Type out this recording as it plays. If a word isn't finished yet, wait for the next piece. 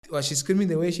Was she screaming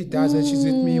the way she does when she's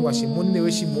with me? Was she moaning the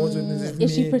way she moans when she's with me?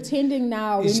 Is she pretending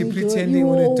now? Is she pretending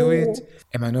when I do it?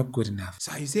 Am I not good enough?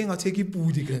 So are you saying I'll take you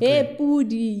booty? Hey,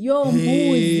 Pudi, yo,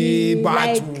 boozy.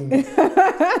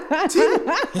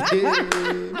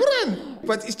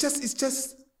 But it's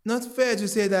just not fair to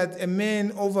say that a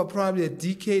man over probably a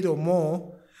decade or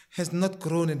more has not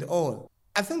grown at all.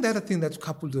 I think that's the thing that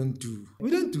couples don't do.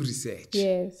 We don't do research.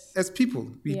 Yes. As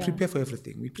people, we prepare for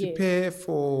everything. We prepare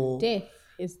for death.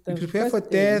 We prepare for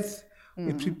death.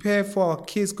 We prepare for our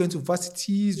kids going to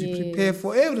varsities. We prepare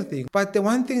for everything. But the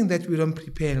one thing that we don't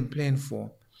prepare and plan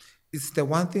for is the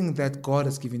one thing that God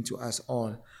has given to us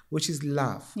all, which is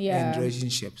love and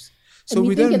relationships. So and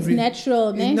we think don't it's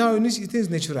natural, ne? No, it is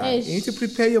natural. You need to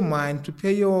prepare your mind,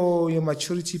 prepare your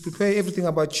maturity, prepare everything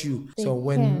about you. So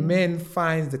when men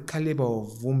find the caliber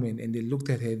of woman and they look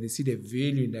at her, they see the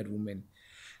value in that woman,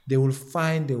 they will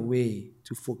find a way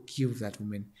to forgive that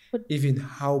woman, even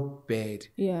how bad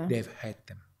they've hurt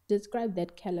them. Describe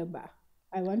that caliber.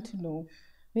 I want to know.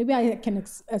 Maybe I can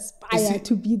aspire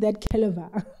to be that caliber.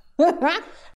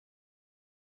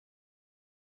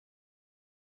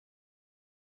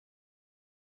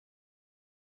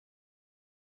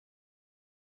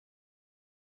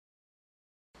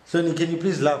 Sonny, can you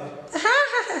please laugh?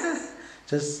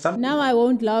 Just something. Now I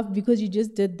won't laugh because you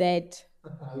just did that.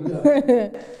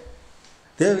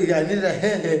 There we go. I need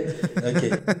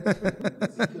okay.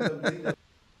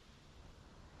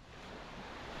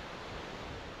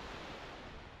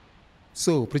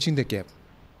 So, bridging the gap.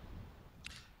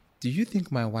 Do you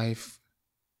think my wife,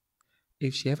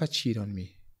 if she ever cheated on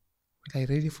me, will I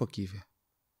really forgive her?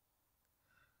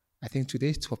 I think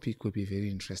today's topic will be very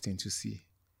interesting to see.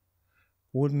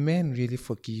 Would men really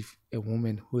forgive a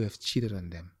woman who have cheated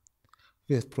on them,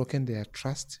 who have broken their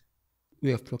trust, who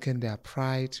have broken their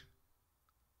pride?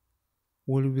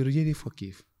 Will we really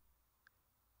forgive?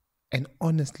 And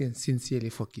honestly and sincerely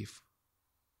forgive?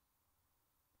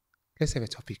 Let's have a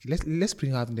topic. Let's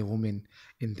bring out the woman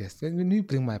in this. Let me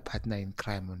bring my partner in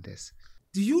crime on this.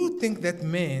 Do you think that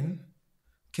men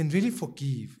can really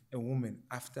forgive a woman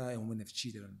after a woman has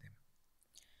cheated on them?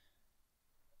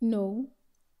 No.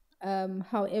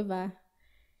 However,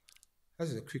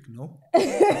 that's a quick no.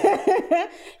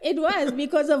 It was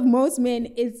because of most men.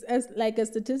 It's like a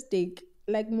statistic.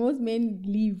 Like most men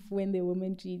leave when their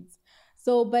woman cheats.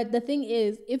 So, but the thing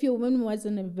is, if your woman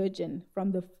wasn't a virgin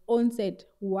from the onset,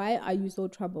 why are you so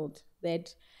troubled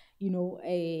that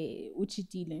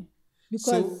uchitile? Because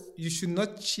so you should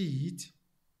not cheat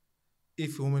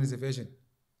if a woman is a virgin.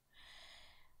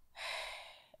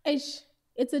 It's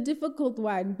a difficult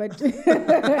one, but at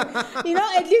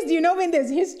least when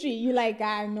there's history, you're like,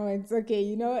 no, it's okay.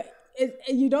 You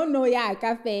don't know,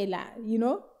 kafela.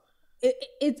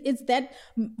 It's that,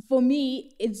 for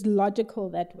me, it's logical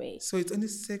that way. So it's only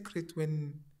sacred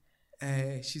when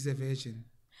she's a virgin.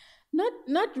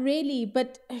 Not really,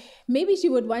 but maybe she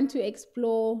would want to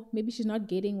explore. Maybe she's not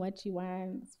getting what she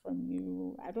wants from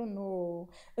you. I don't know.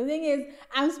 The thing is,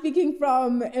 I'm speaking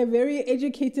from a very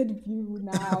educated view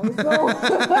now. So,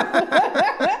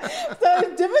 so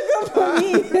it's difficult for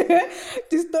me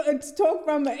to talk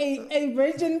from a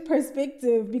virgin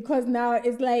perspective, because now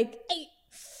it's like,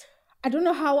 I don't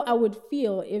know how I would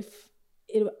feel if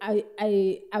I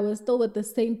was still with the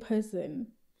same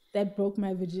person that broke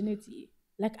my virginity.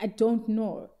 Like, I don't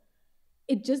know.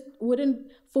 It just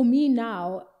wouldn't, for me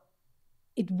now,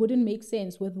 it wouldn't make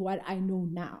sense with what I know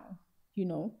now,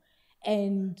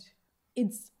 And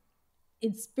it's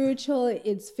spiritual,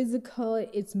 it's physical,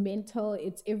 it's mental,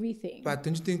 it's everything. But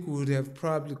don't you think we would have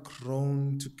probably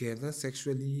grown together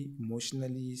sexually,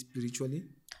 emotionally, spiritually?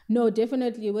 No,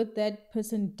 definitely with that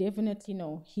person, definitely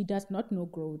no. He does not know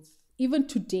growth. Even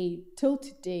till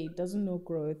today, doesn't know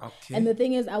growth. Okay. And the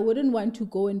thing is, I wouldn't want to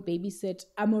go and babysit.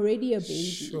 I'm already a baby.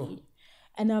 Sure.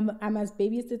 And I must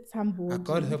babysit somebody.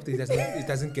 God help that it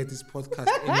doesn't get this podcast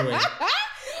anyway.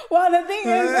 Well, the thing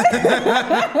is...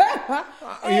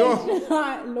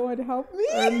 Lord help me.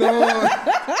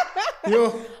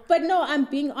 No. But no, I'm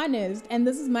being honest. And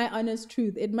this is my honest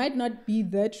truth. It might not be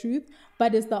the truth,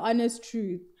 but it's the honest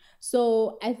truth.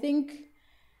 So I think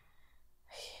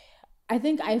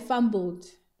I fumbled.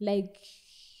 Like,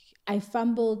 I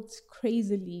fumbled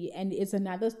crazily, and it's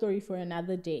another story for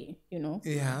another day,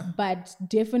 Yeah. But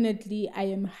definitely, I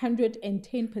am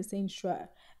 110% sure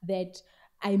that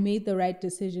I made the right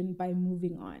decision by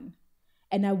moving on.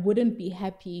 And I wouldn't be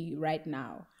happy right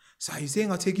now. So are you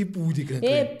saying I'll take you booty?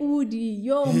 Hey, booty,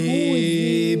 yo,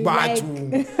 booty.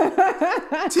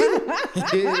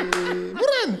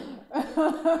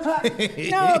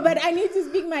 No, but I need to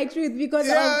speak my truth because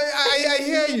I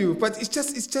hear you, but it's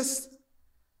just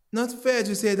not fair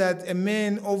to say that a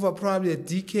man over probably a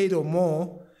decade or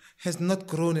more has not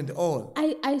grown at all.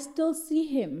 I still see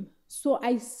him. So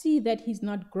I see that he's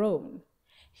not grown.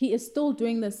 He is still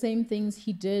doing the same things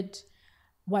he did,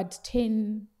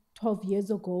 10, 12 years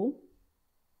ago?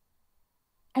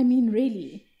 I mean,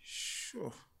 really.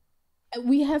 Sure.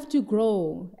 We have to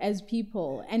grow as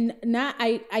people. And now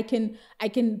I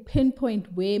can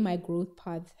pinpoint where my growth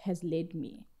path has led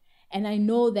me. And I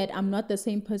know that I'm not the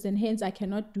same person. Hence, I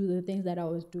cannot do the things that I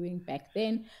was doing back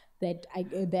then that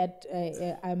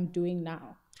I'm doing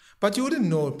now. But you wouldn't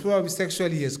know. Probably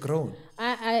sexually he has grown.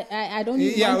 I don't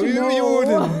even want to know. You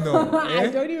wouldn't know. I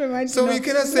don't even want to know. So we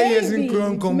cannot say he hasn't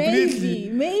grown completely.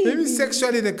 Maybe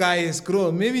Sexually the guy has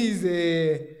grown. Maybe he's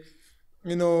a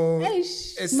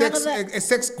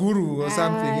sex guru or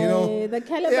something, The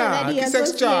caliber that he has.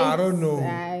 Sex I don't know.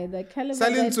 The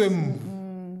caliber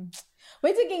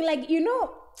we're thinking like,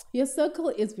 your circle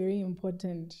is very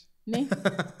important. Ne?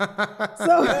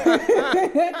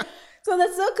 So the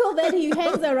circle that he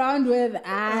hangs around with,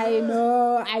 I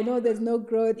know there's no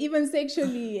growth. Even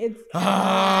sexually, it's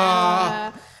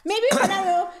maybe I don't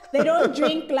know, they don't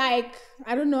drink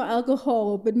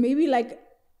alcohol, but maybe like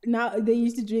now they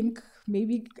used to drink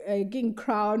maybe King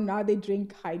Crown, now they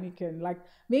drink Heineken. Like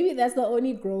maybe that's the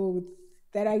only growth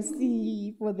that I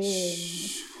see for them,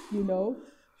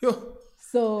 Yo.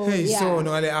 So hey, yeah. So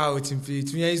no out in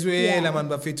feet.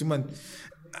 Man.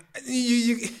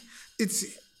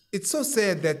 It's so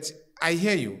sad that I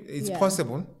hear you. It's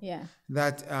possible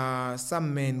that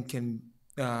some men can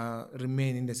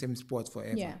remain in the same sport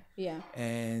forever. Yeah.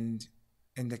 And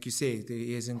like you say,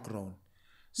 he hasn't grown.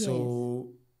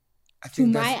 So I to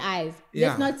think my eyes,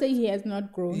 let's not say he has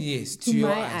not grown. Yes, to your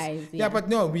my eyes. Yeah, but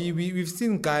no, we've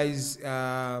seen guys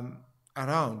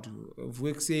around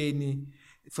who saying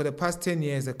for the past 10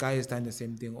 years, the guy has done the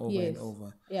same thing over and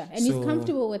over. Yeah, and he's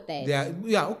comfortable with that.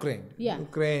 Ukraine.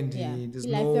 Ukraine. There's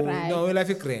no life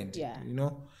Ukraine. Yeah.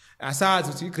 Aside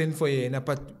to Ukraine for you,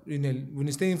 but when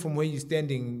you're standing from where you're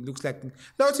standing, looks like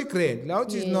Laut Ukraine.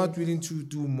 Laut is not willing to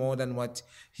do more than what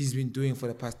he's been doing for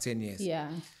the past 10 years.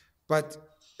 Yeah. But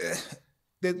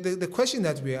the question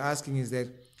that we're asking is that,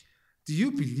 do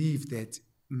you believe that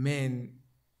men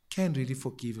can really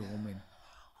forgive a woman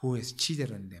who has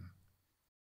cheated on them?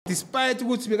 Despite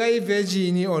what's a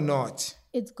virgin or not?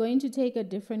 It's going to take a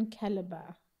different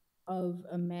caliber of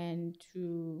a man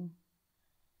to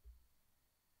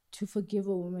forgive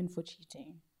a woman for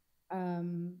cheating.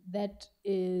 That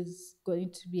is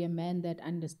going to be a man that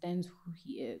understands who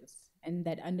he is and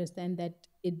that understands that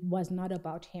it was not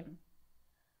about him.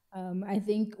 I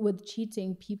think with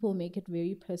cheating, people make it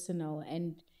very personal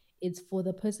and it's for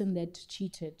the person that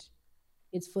cheated.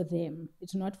 It's for them.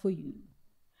 It's not for you.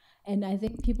 And I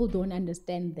think people don't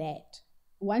understand that.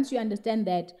 Once you understand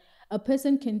that a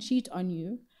person can cheat on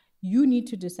you, you need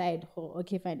to decide,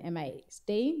 okay, fine, am I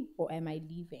staying or am I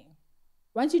leaving?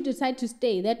 Once you decide to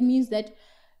stay, that means that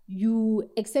you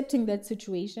accepting that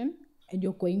situation and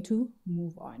you're going to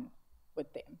move on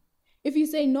with them. If you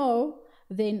say no,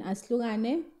 then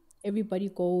aslugane, everybody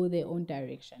go their own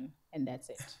direction and that's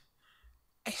it.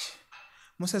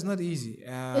 Most is not easy.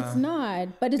 It's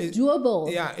not, but it's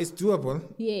doable. Yeah, it's doable.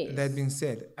 Yes. That being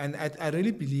said, and I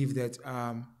really believe that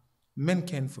men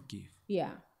can forgive.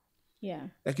 Yeah.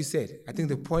 Like you said, I think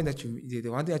the point that the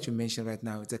one thing that you mentioned right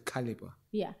now is the caliber.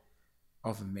 Yeah.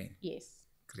 Of a man. Yes.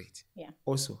 Great. Yeah.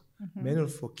 Also, men will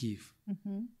forgive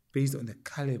based on the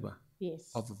caliber yes.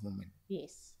 of a woman.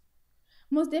 Yes.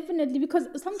 Most definitely, because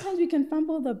sometimes we can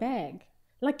fumble the bag.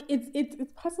 Like it's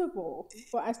possible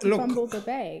for us to fumble the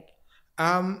bag.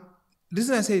 This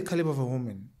is I say caliber of a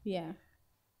woman. Yeah.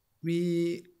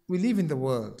 We live in the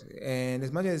world, and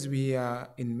as much as we are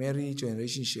in marriage or in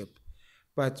relationship,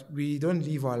 but we don't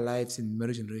live our lives in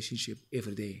marriage and relationship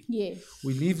every day. Yes.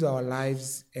 We live our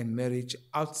lives and marriage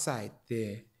outside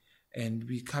there, and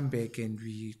we come back and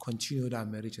we continue our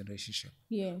marriage and relationship.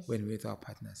 Yes. When we're with our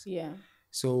partners. Yeah.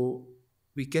 So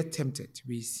we get tempted.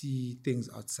 We see things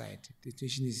outside. The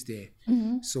temptation is there.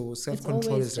 So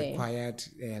self-control is required.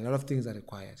 A lot of things are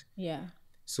required. Yeah.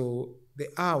 So there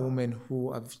are women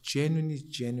who are genuinely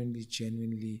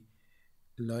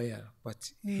loyal,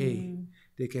 but hey,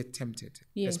 they get tempted.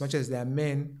 Yes. As much as there are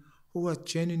men who are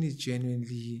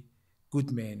genuinely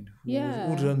good men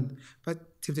who don't,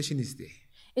 but temptation is there.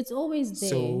 It's always there.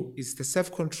 So it's the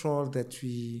self-control that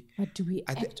we. But do we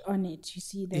act on it? You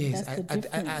see that yes, that's the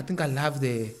difference. I think I love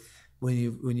when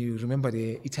you remember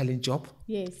the Italian Job.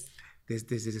 Yes.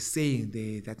 There's a saying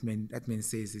there that man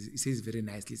says. He says very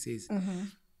nicely. He says,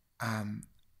 "I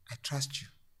trust you.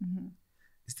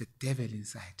 It's the devil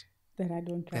inside That I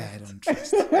don't that I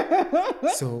trust. don't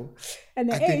trust. So And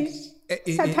the I think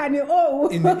age, Satani, oh,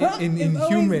 in is always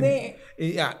human, there.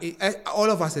 all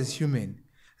of us as human,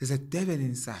 there's a devil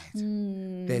inside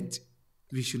that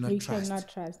we should not We trust. cannot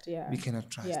trust, yeah. We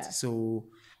cannot trust. Yeah. So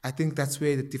I think that's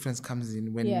where the difference comes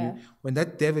in when Yeah. when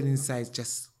that devil inside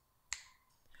just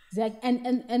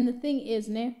And the thing is,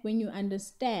 ne, when you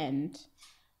understand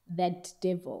that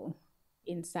devil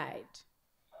inside,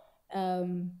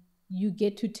 you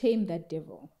get to tame that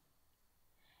devil.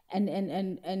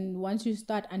 And once you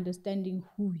start understanding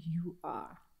who you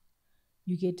are,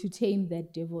 you get to tame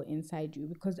that devil inside you.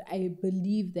 Because I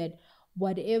believe that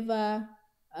whatever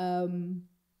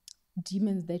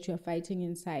demons that you're fighting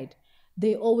inside,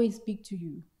 they always speak to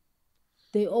you.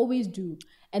 They always do.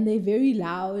 And they're very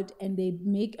loud and they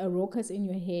make a ruckus in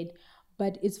your head,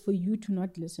 but it's for you to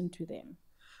not listen to them.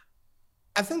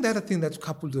 I think the other thing that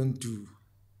couples don't do,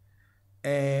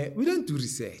 we don't do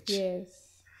research. Yes.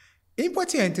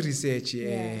 Important research.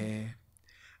 Yeah.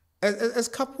 As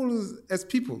couples, as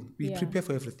people, we Yeah. prepare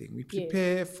for everything. We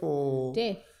prepare for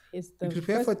Death is the we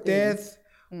prepare first for thing. death.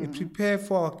 We prepare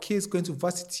for our kids going to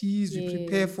varsities. We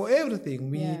prepare for everything.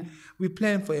 We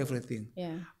plan for everything.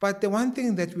 Yeah. But the one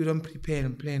thing that we don't prepare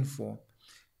and plan for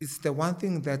is the one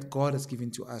thing that God has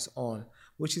given to us all,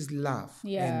 which is love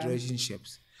and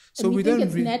relationships. So And we think don't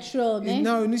it's natural, ne?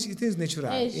 No, it is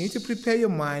natural. You need to prepare your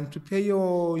mind, prepare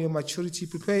your maturity,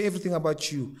 prepare everything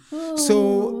about you.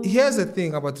 So here's the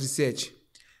thing about research.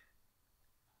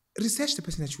 Research the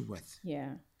person that you're with.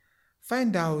 Yeah.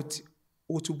 Find out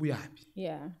ubuyapi.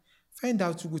 Yeah. Find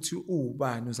out ukuthi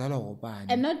ubani uzalwa ubani.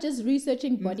 And not just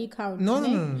researching body count. No,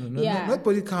 Yeah. not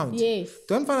body count. Yes.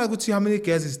 Don't find out how many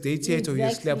girls he's dated or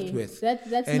you slept with.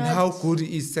 That's and not, how good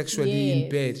he is sexually in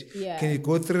bed. Yeah. Can he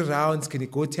go 3 rounds? Can he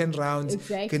go 10 rounds?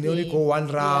 Exactly. Can he only go 1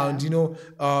 round?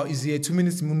 Yeah. Is he a 2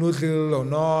 minutes monodle or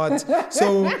not?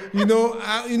 So,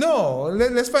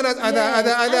 let's find out other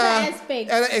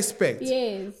aspects.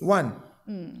 Yes. 1,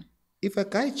 if a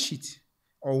guy cheat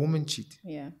or a woman cheat,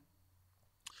 Yeah.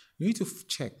 you need to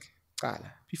check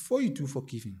before you do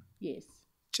forgiving. Yes.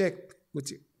 Check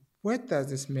where does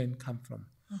this man come from?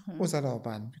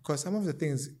 Because some of the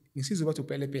things is about to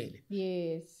pele.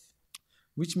 Yes.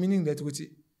 Which meaning that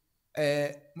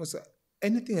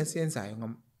anything I say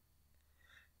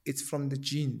it's from the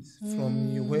genes,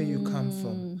 from where you come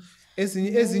from.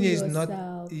 Ezinye is not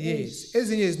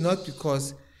Ezinye is not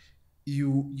because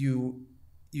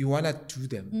you want to do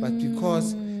them, but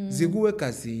because zikuwe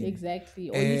gazini. Exactly.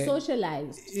 Or you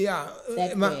socialized. Yeah,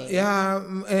 way.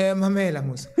 mamela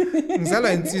musa.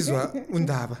 Ngizalwa insizwa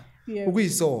undaba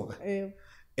ukuyisoka.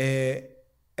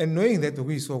 And knowing that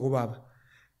ukuyisoka ubaba,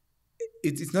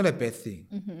 it's not a bad thing.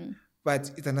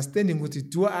 But it's understanding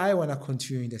do I want to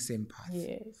continue in the same path?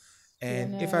 Yes.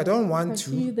 And if I don't want to,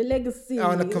 continue the legacy. I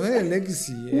want to continue the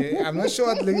legacy. I'm not sure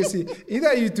what legacy.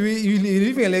 Either you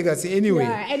leave a legacy anyway.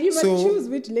 Yeah, and you must choose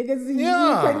which legacy you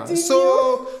continue.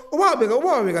 So ubaba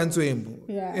bekantswembu.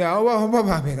 Yeah.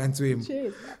 Ubaba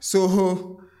bekantswembu.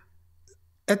 So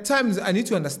at times I need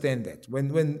to understand that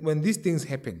when these things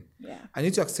happen, I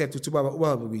need to accept ukuthi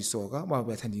ubaba beyisoka, ubaba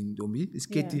beyathanda intombi,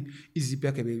 isiketi iziphi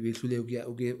yakhe behlule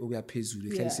ukuya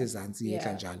phezulu, ehlalise ezantsi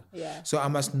ehla njalo. So I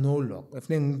must know lokho.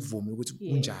 Kufanele ngivume ukuthi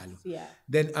kunjalo.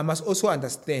 Then I must also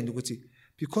understand ukuthi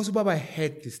because ubaba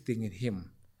had this thing in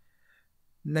him,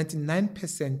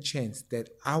 99% chance that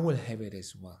I will have it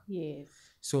as well. Yes.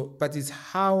 So, but it's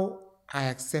how I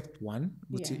accept, 1,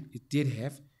 which it did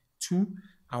have. 2,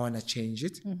 I want to change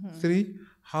it. 3,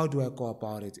 how do I go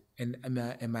about it? And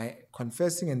am I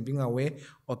confessing and being aware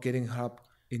or getting help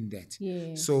in that?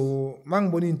 Yes. So,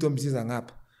 mangibona intombi siza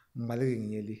ngapha, ngibaleke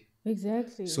ngiyele.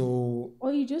 Exactly. So,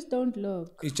 or you just don't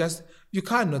look. You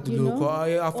cannot look. Or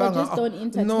just don't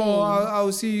entertain. No,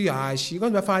 I'll see hashi.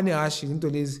 Because bafana hashi into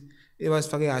lezi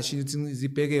ebasifake hashi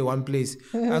zibheke one place.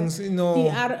 No.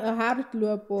 A hard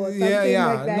loop or something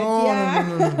like that. No.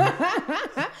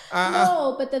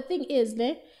 No, but the thing is,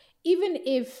 even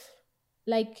if,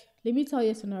 like, let me tell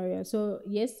you a scenario. So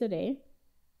yesterday,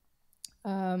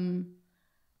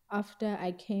 after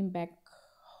I came back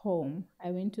home, I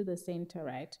went to the center,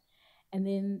 right? And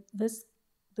then this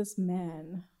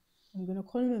man, I'm gonna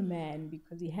call him a man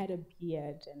because he had a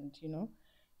beard and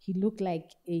he looked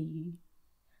like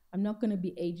I'm not gonna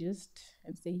be ageist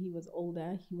and say he was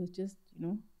older. He was just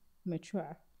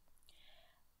mature.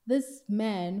 This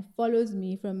man follows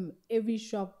me from every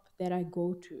shop that I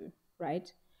go to,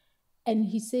 right? And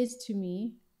he says to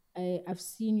me, I've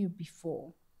seen you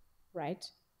before, right?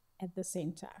 At the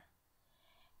center.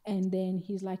 And then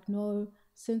he's like, no,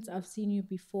 since I've seen you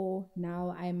before,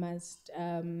 now I must,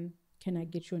 can I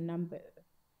get your number?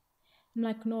 I'm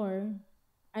like, no,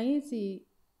 I ain't see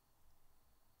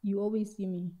you always see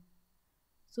me.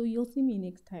 So you'll see me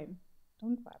next time.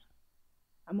 Don't worry.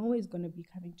 I'm always gonna be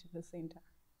coming to the center.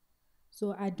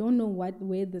 So I don't know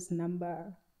where this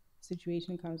number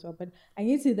situation comes from, but I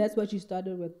need to say that's what you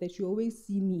started with, that you always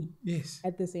see me Yes.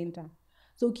 at the center.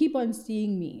 So keep on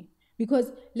seeing me.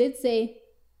 Because let's say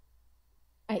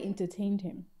I entertained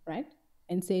him, right?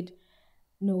 And said,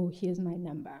 no, here's my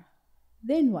number.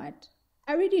 Then what?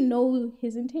 I already know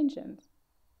his intentions.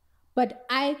 But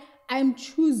I'm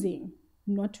choosing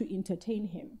not to entertain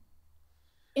him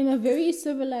in a very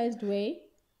civilized way,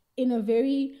 in a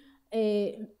very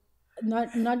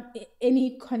not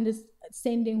any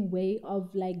condescending way of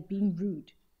like being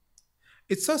rude.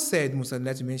 It's so sad, Musa,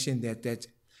 that you mentioned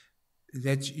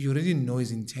that you already know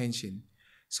his intention.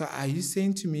 So are you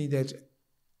saying to me that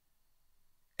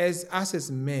as us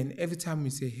as men, every time we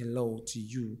say hello to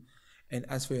you and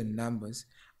ask for your numbers,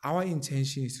 our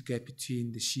intention is to get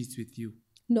between the sheets with you?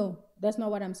 No, that's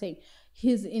not what I'm saying.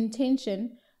 His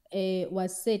intention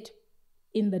was set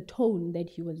in the tone that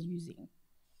he was using.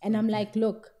 And I'm like,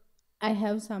 look, I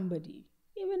have somebody.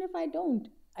 Even if I don't,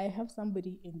 I have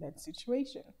somebody in that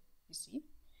situation. You see?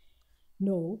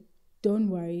 No, don't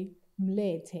worry,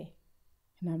 mlete.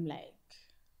 And I'm like,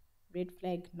 red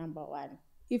flag number one.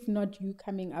 If not, you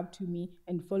coming up to me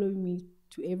and following me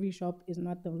to every shop is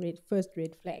not the first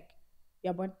red flag.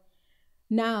 Yeah, but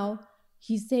now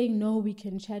he's saying, no, we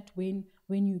can chat when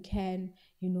you can,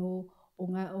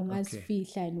 unga's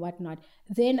fihla and whatnot.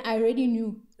 Then I already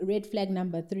knew red flag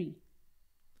number 3.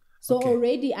 So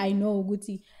already I know,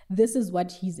 Guti, this is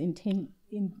what he's intending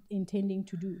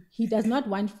to do. He does not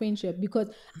want friendship, because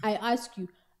I ask you,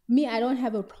 me, I don't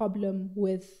have a problem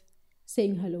with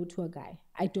saying hello to a guy.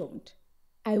 I don't.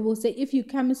 I will say, if you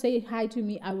come and say hi to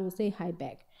me, I will say hi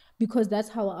back, because that's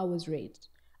how I was raised.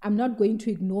 I'm not going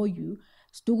to ignore you.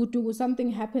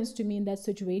 Something happens to me in that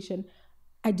situation,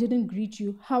 I didn't greet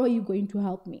you. How are you going to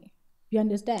help me? You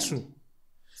understand? True.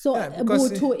 So Yeah,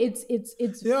 because,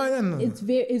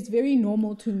 it's very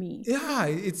normal to me. Yeah,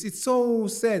 it's so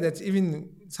sad that even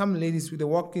some ladies, they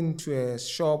walk into a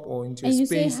shop or into and a you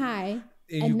space, say hi,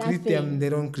 you and greet nothing. them, they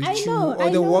don't greet you, know, or I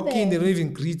they know walk in, they them. don't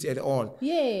even greet at all.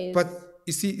 Yes. But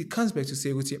you see, it comes back to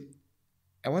say, Guti,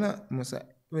 Musa,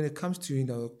 when it comes to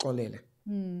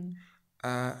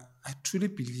I truly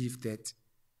believe that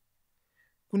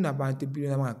kunabantu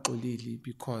empilweni abangaxoleli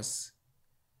because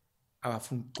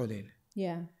abafuna ukuxolela.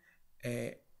 Yeah.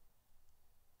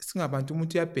 Singabantu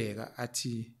umuntu uyabheka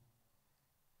athi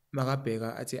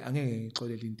makabheka athi angeke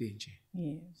ngixolele into enje.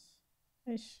 Yes.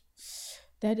 Ish.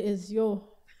 That is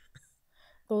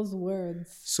those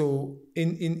words. So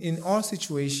in all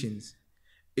situations,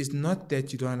 it's not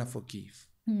that you don't want to forgive.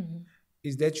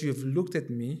 It's that you have looked at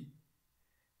me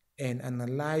and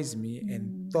analyzed me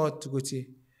and thought,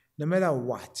 no matter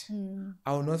what,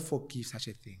 I will not forgive such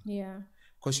a thing. Yeah.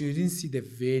 Because you didn't see the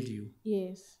value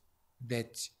Yes.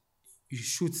 that you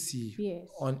should see Yes.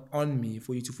 on me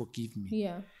for you to forgive me.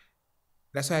 Yeah.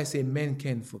 That's why I say men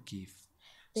can forgive.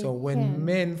 They so when can.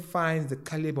 men find the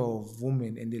caliber of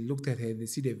woman and they looked at her, they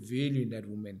see the value in that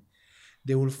woman,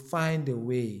 they will find a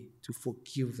way to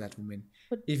forgive that woman,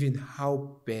 even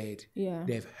how bad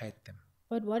they've hurt them.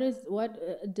 But what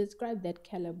describe that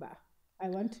caliber? I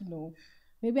want to know.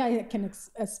 Maybe I can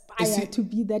aspire to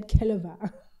be that caliber.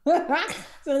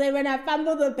 So that when I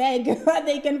fumble the bag,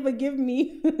 they can forgive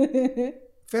me.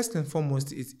 First and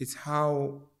foremost, it's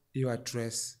how you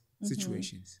address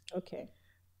situations. Okay.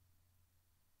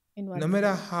 In what no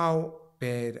matter how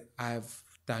bad I've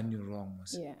done you wrong,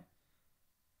 Musa. Yeah.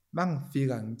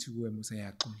 Mangifika ngithi kuwe Musa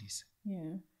ngiyaxolisa.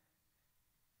 Yeah.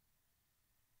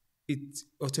 It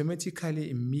automatically,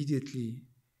 immediately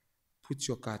puts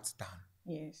your guards down.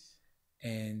 Yes.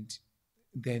 And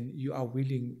then you are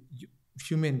willing,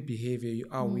 human behavior, you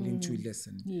are willing to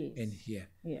listen and hear.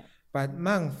 Yeah. But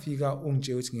mangifika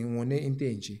ungje uthi ngingone into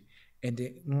enje and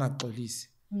ngingaxolisi,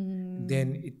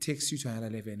 then it takes you to another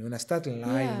level. When I start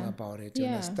lying about it,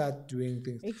 when I start doing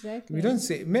things, exactly. we don't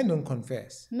say, men don't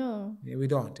confess. No. We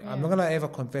don't. I'm not going to ever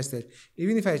confess that.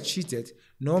 Even if I cheated,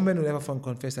 no man will ever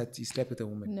confess that he slept with a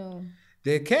woman. No.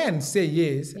 They can say,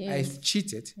 yes, I've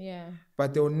cheated. Yeah.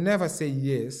 But they will never say,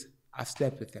 yes, I've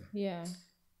slept with them. Yeah.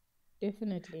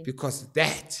 Definitely. Because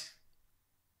that,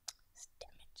 it's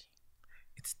damaging.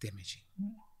 It's damaging.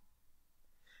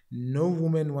 No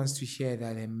woman wants to hear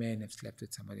that a man has slept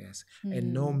with somebody else.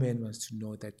 And no man wants to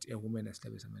know that a woman has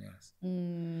slept with somebody else.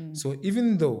 So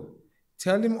even though,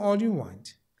 tell him all you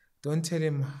want, don't tell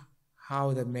him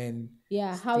how the man...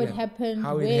 Yeah, how it happened,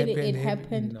 where it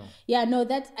happened. No. Yeah, no,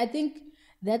 I think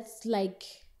that's like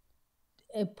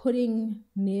putting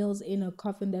nails in a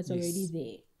coffin that's already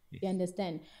there. You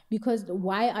understand? Because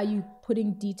why are you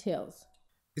putting details?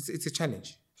 It's a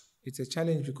challenge. It's a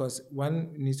challenge because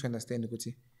one needs to understand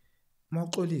ukuthi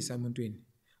mawuxolisa emuntwini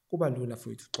kuba lula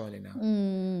for you to xole now.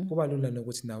 Kuba lula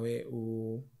nokuthi nawe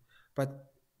but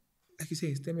like you say,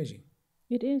 it's damaging.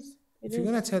 It is. If you're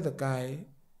gonna tell the guy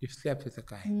you slept with the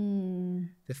guy,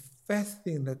 the first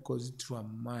thing that goes through our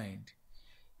mind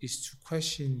is to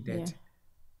question that,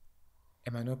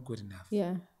 am I not good enough?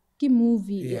 Yeah.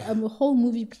 Movie. A whole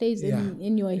movie plays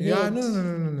in your head. Yeah,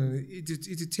 no.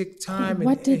 It take time.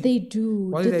 What did they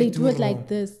do? Did they do it like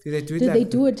this? Did they do it Did they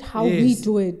do it how we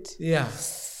do it? Yeah.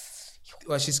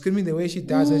 Was she screaming the way she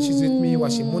does when she's with me?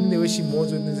 Was she moaning the way she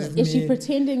moans when she's with me? Is she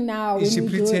pretending now? Is she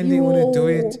pretending when we do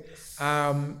it?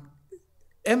 Am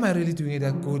I really doing it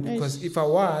that good? Because if I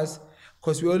was,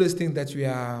 because we always think that we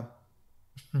are...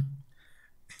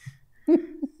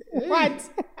 What?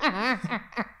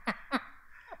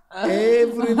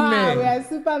 Every man. We are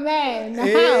Superman.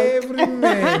 Every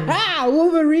man.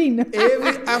 Wolverine.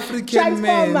 Every African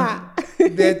man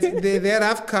that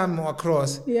I've come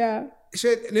across. Yeah.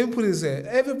 Let me put it this way.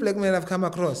 Every black man I've come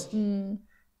across.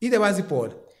 Either was a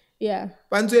board. Yeah.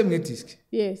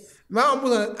 Yes. But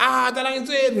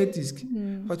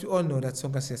you all know that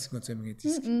song says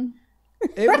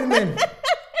every man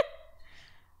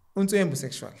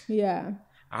homosexual. Yeah.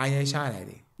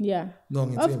 Yeah. No,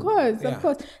 of course.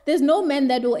 There's no man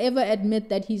that will ever admit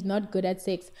that he's not good at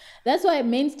sex. That's why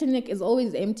men's clinic is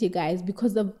always empty, guys,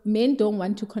 because the men don't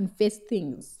want to confess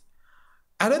things.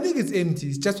 I don't think it's empty.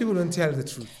 It's just people don't tell the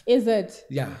truth. Is it?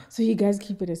 Yeah. So you guys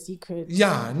keep it a secret?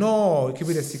 Yeah, no, keep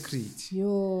it a secret.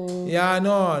 Yo. Yeah,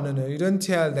 no. You don't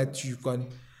tell that you've gone.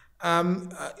 I'm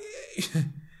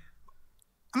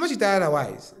much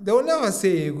otherwise. They will never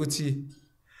say, Gucci.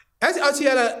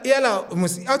 Yeah.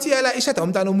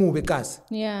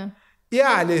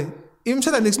 Yeah,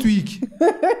 next week.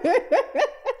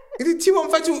 Next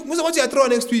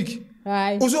week.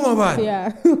 Right.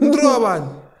 Yeah.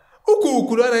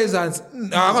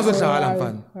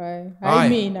 I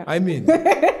mean.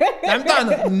 I'm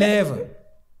never.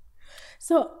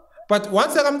 So. But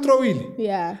once I'm throwing.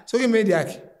 Yeah. So you made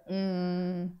it.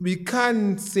 We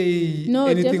can't say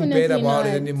anything bad about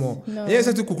it anymore. No. Yeah.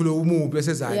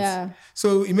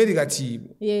 So immediately.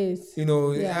 Yes. You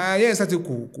know, yeah. The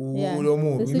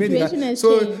situation has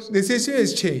changed. The situation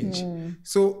has changed.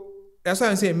 So that's why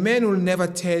I'm saying men will never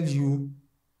tell you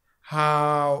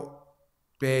how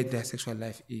bad their sexual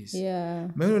life is. Yeah.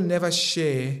 Men will never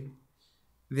share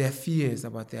their fears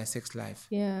about their sex life.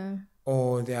 Yeah.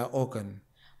 Or their organ.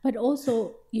 But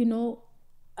also,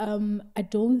 I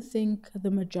don't think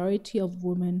the majority of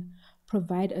women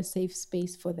provide a safe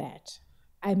space for that.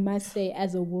 I must say,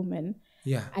 as a woman,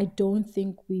 I don't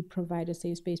think we provide a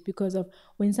safe space because of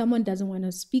when someone doesn't want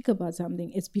to speak about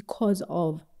something, it's because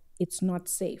of it's not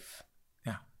safe.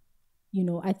 Yeah.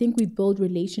 I think we build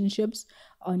relationships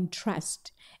on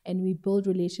trust and we build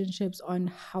relationships on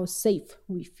how safe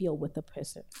we feel with a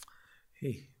person.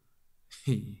 Hey.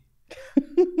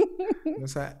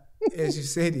 So, as you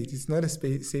said it's not a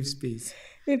safe space.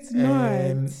 It's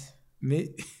not.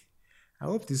 I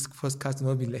hope this podcast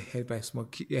will not be held by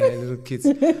little kids.